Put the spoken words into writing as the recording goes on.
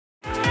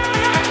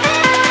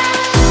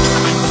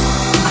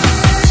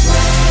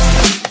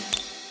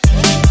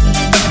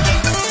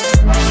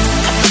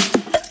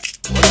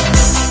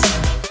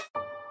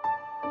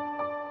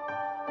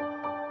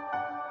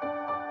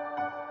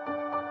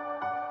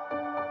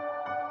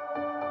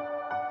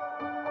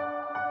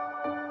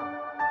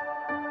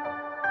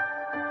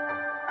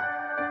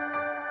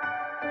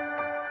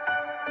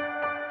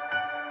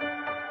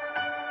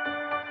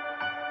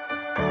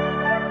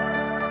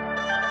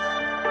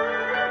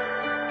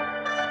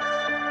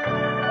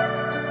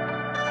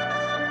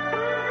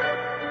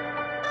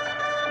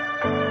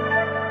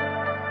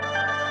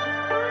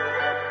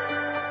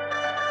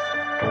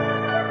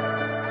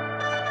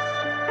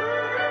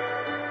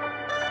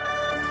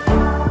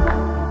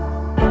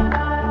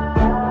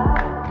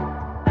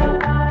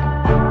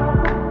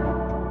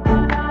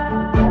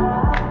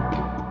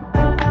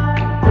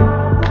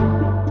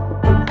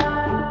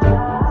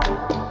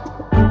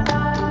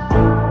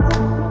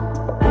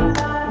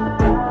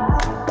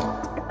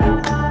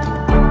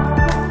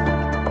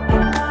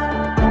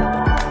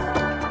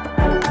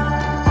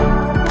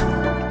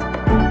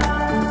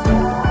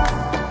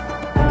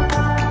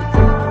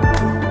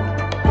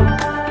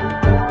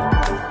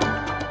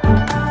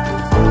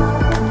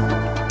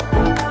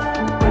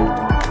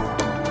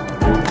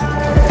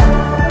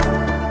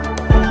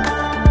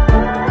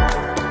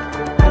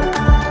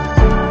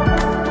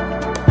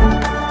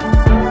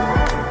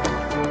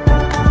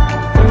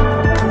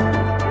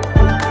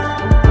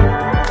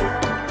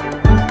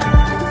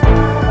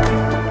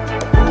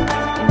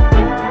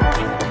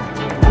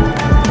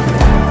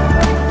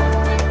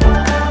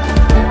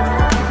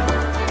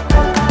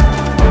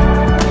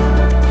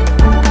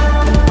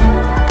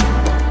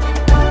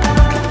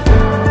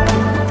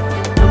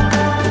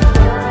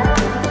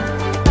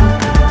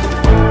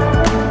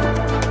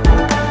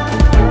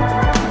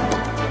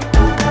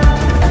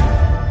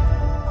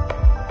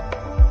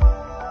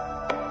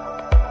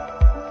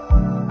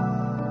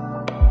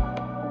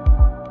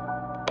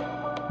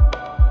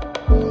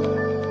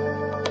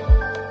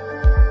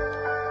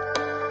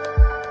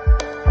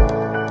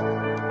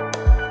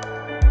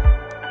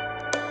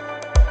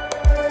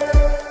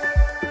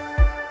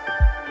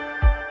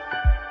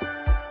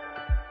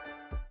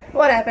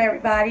up,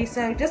 everybody?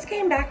 So just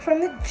came back from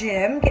the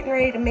gym, getting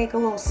ready to make a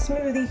little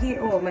smoothie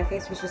here. Oh, my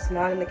face was just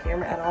not in the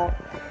camera at all.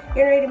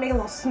 Getting ready to make a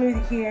little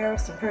smoothie here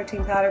with some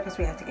protein powder because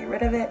we have to get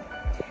rid of it.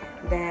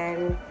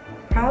 Then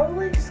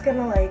probably just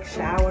gonna like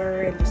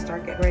shower and just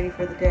start getting ready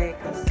for the day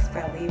because I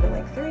gotta leave at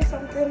like 3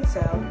 something. So,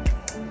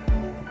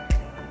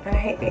 and I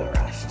hate being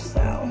rushed.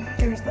 So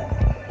there's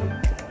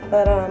that.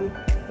 But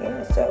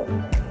yeah. So.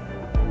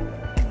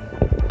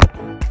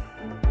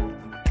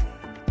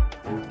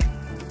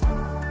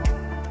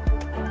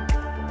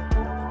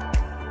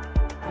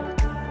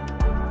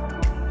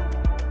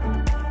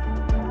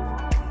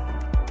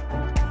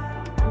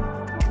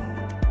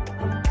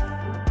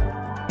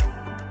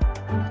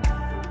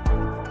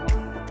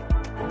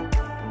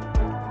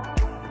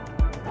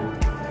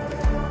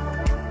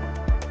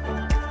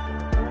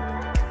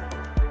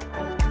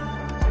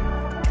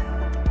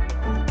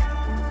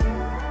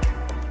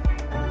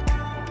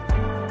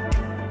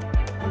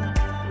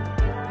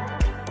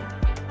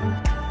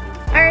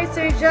 Alright,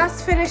 so we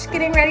just finished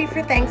getting ready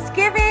for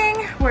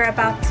Thanksgiving. We're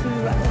about to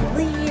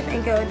leave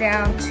and go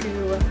down to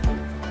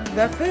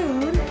the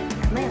food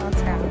at my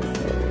aunt's house.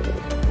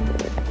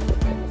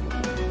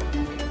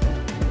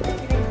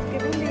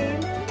 Thanksgiving name?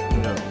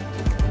 No.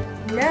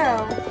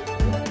 No.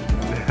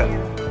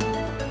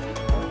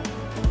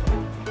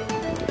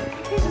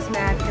 He's just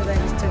mad because I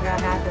just took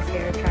out half his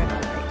hair trying to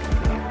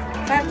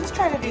like. But I'm just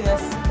trying to do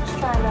this. Just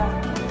trying to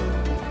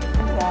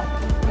do that.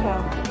 You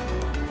know.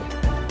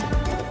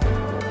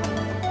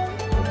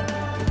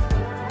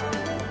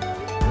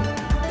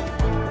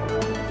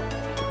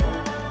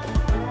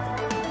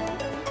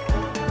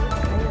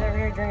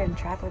 Drinking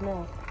chocolate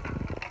milk,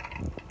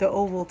 the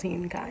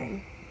Ovaltine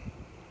kind.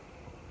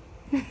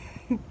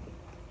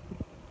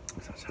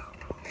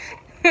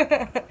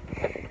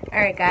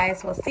 Alright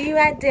guys, we'll see you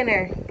at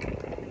dinner.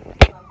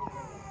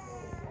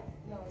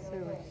 So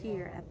we're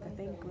here at the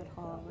banquet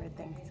hall where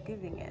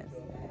Thanksgiving is.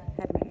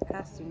 Had to make a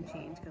costume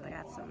change because I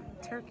got some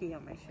turkey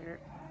on my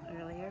shirt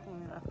earlier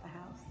when we left the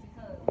house.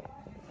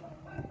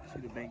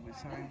 See the banquet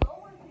sign?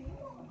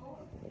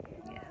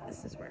 Yeah,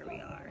 this is where we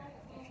are.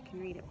 If you can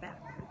read it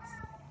backwards.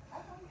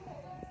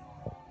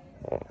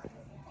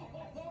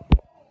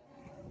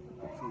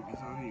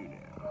 Focus on you now.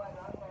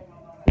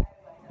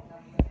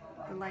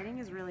 The lighting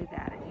is really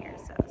bad in here,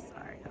 so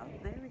sorry. Oh,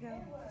 there we go.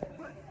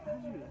 What?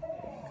 How'd you do that?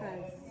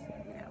 Because,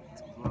 you know,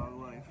 Vlog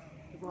life.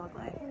 vlog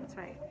life, that's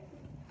right.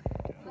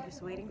 We're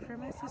just waiting for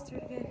my sister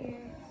to get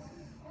here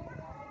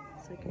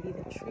so it can be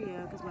the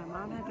trio, because my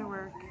mom had to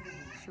work.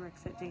 She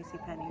works at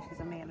JCPenney. She's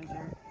a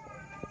manager.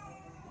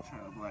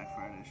 Trying to Black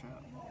Friday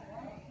shop.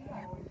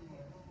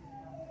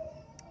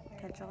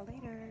 Catch y'all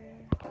later.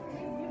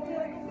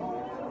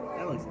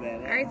 That looks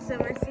bad. Alright, so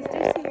my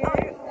sister's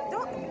here.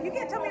 You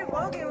can't tell me you're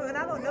vlogging and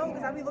I don't know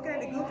because I be looking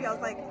at it goofy. I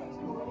was like,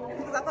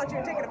 because I thought you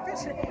were taking a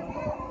picture.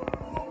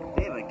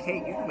 They have a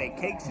cake. You can make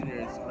cakes in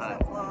there. It's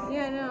hot.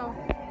 Yeah, I know.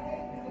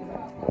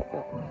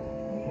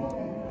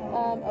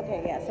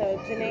 Okay, yeah, so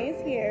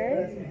Janae's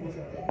here.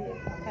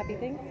 Happy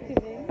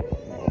Thanksgiving.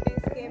 Happy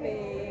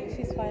Thanksgiving.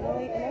 She's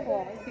finally in a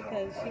vlog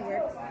because she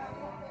works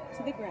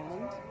to the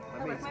ground.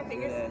 I made some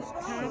good ass.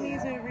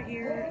 Tommy's over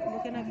here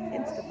looking up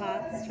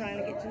Instapots, trying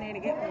to get Janae to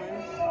get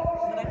one.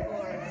 But I'm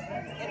bored.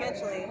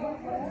 Eventually.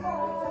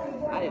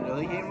 I didn't know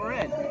they came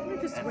red.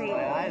 We're just waiting.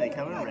 FYI, they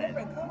come in red.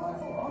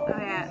 Oh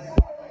yeah.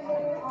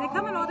 They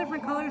come in all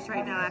different colors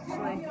right now,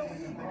 actually.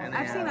 And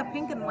I've seen a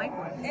pink and white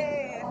one.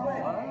 Hey,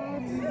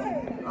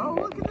 Oh,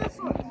 look at this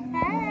one.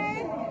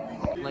 Hey!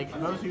 Like,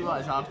 most people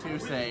I talk to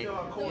say,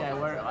 yeah,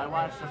 I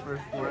watched the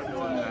first 4 episodes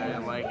and I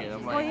didn't like it.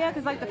 I'm like, Well, yeah,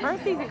 because like the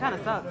first season kind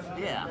of sucks.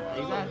 yeah,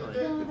 exactly.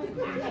 You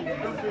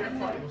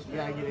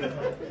gotta get in.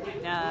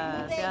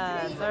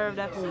 Yes, serve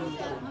that food.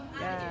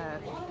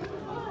 Yes.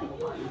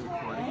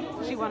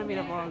 She wanted me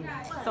to vlog.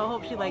 So I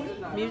hope she like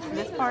mutes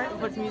this part and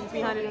puts music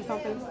behind it or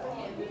something.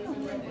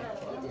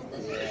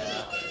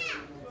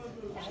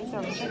 She's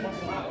serving chicken.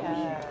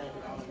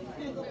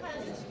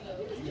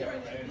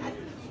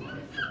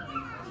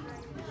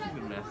 She's a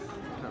mess.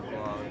 Her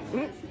vlog.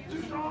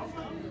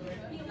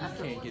 I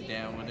can't get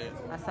down with it.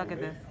 I suck at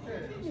this.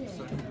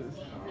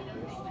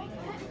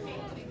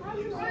 I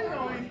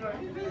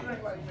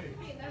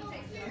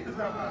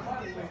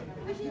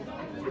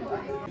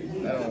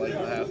don't like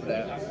half of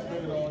that.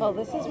 Well,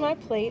 this is my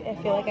plate. I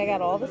feel like I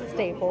got all the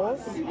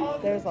staples.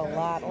 There's a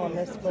lot on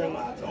this plate.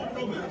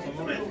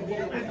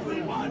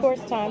 Of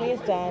course, Tommy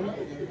is done.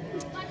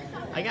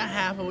 I got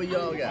half of what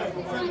y'all got.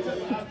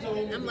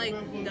 I'm like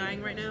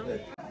dying right now.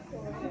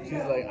 She's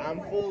like,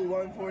 I'm full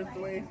 1/4 the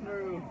way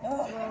through.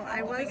 Well,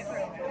 I was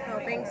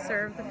helping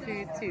serve the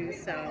food too,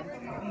 so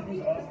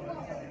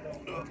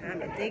time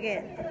to dig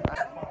in.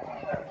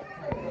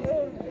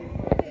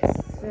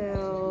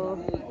 So,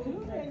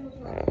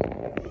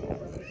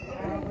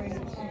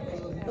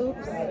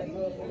 oops.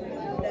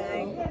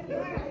 Dying.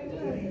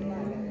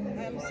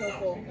 I'm so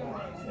full.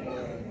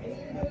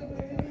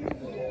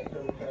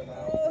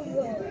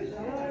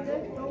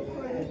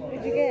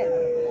 What'd you get?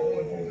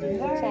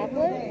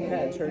 Chocolate? It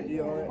had turkey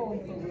on it.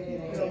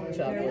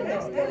 chocolate.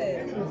 That's good.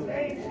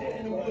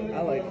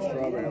 I like the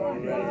strawberry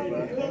one better,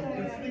 but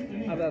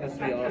I'd rather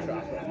see all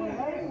chocolate.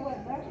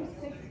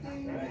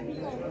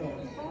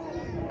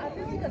 I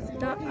feel like a small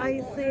The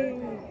icing.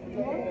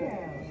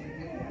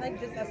 like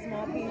just a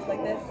small piece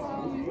like this.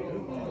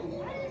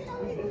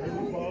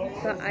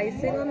 The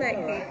icing on that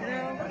cake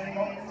now.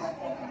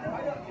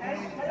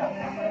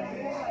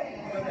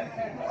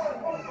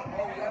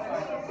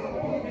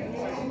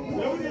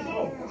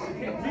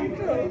 I'm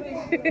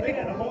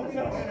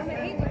gonna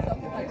hate myself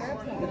if I grab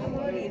something. I'm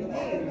already in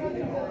pain.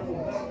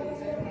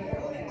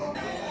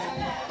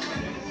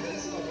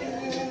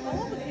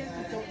 All the kids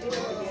just don't eat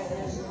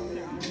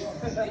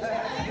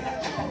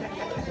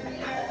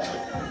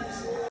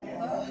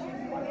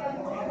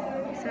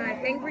So I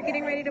think we're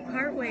getting ready to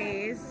part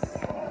ways.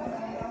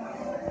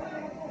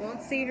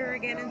 Won't see her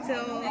again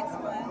until next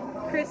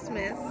one.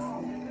 Christmas. A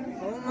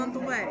whole month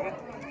away.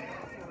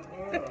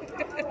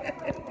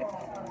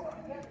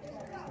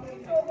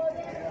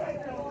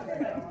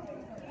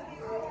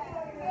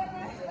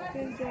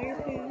 Enjoy your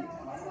food.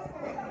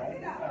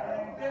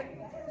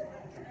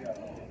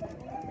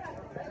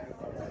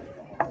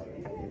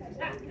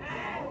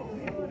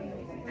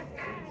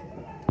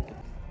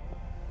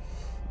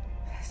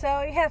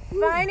 So we have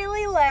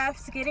finally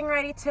left, getting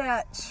ready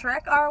to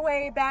trek our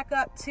way back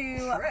up to.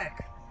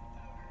 Shrek.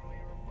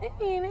 I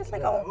mean, it's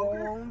like a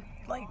whole,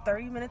 like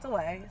 30 minutes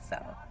away. So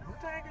What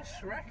the heck is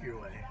Shrek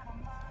your way?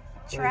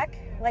 trek,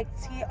 like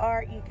Trek.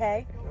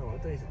 No,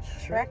 what the heck is it?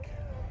 Shrek.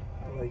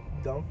 Like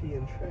Donkey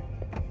and Shrek.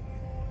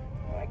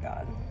 Oh my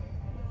god.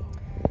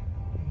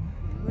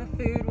 The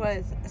food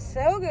was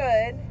so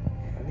good,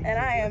 and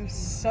I am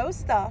so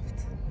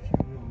stuffed.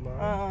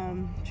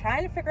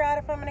 Trying to figure out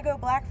if I'm gonna go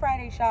Black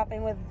Friday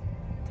shopping with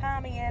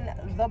Tommy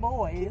and the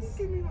boys.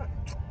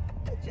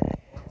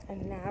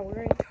 And now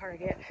we're in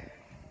Target.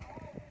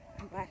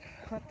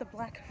 Let the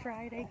Black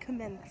Friday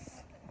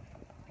commence.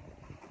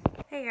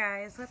 Hey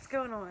guys, what's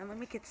going on? Let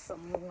me get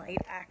some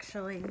light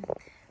actually.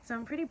 So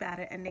I'm pretty bad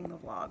at ending the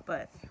vlog,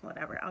 but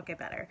whatever, I'll get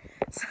better.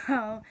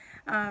 So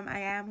I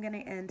am gonna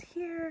end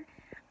here.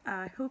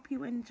 I hope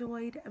you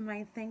enjoyed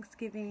my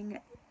Thanksgiving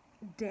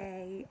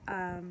day.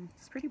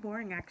 It's pretty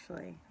boring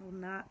actually, well,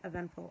 not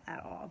eventful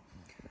at all,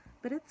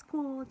 but it's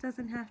cool. It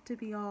doesn't have to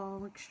be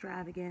all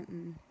extravagant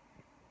and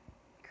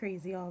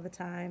crazy all the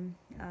time,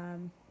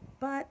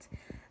 but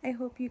I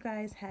hope you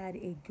guys had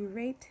a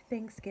great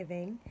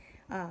Thanksgiving.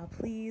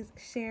 Please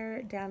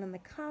share down in the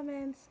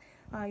comments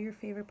your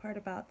favorite part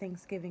about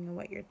Thanksgiving and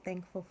what you're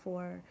thankful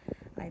for.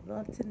 I'd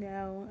love to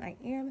know. I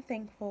am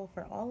thankful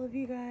for all of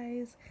you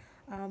guys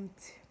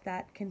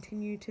that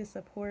continue to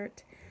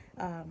support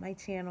my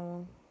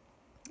channel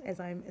as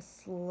I'm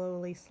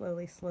slowly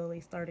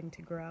starting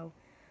to grow.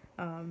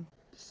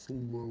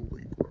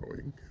 Slowly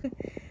growing.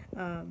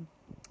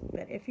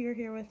 But if you're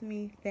here with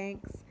me,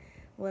 thanks.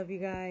 Love you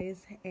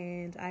guys,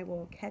 and I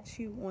will catch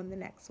you on the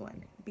next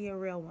one. Be a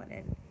real one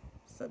and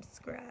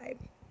subscribe.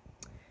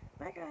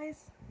 Bye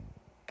guys.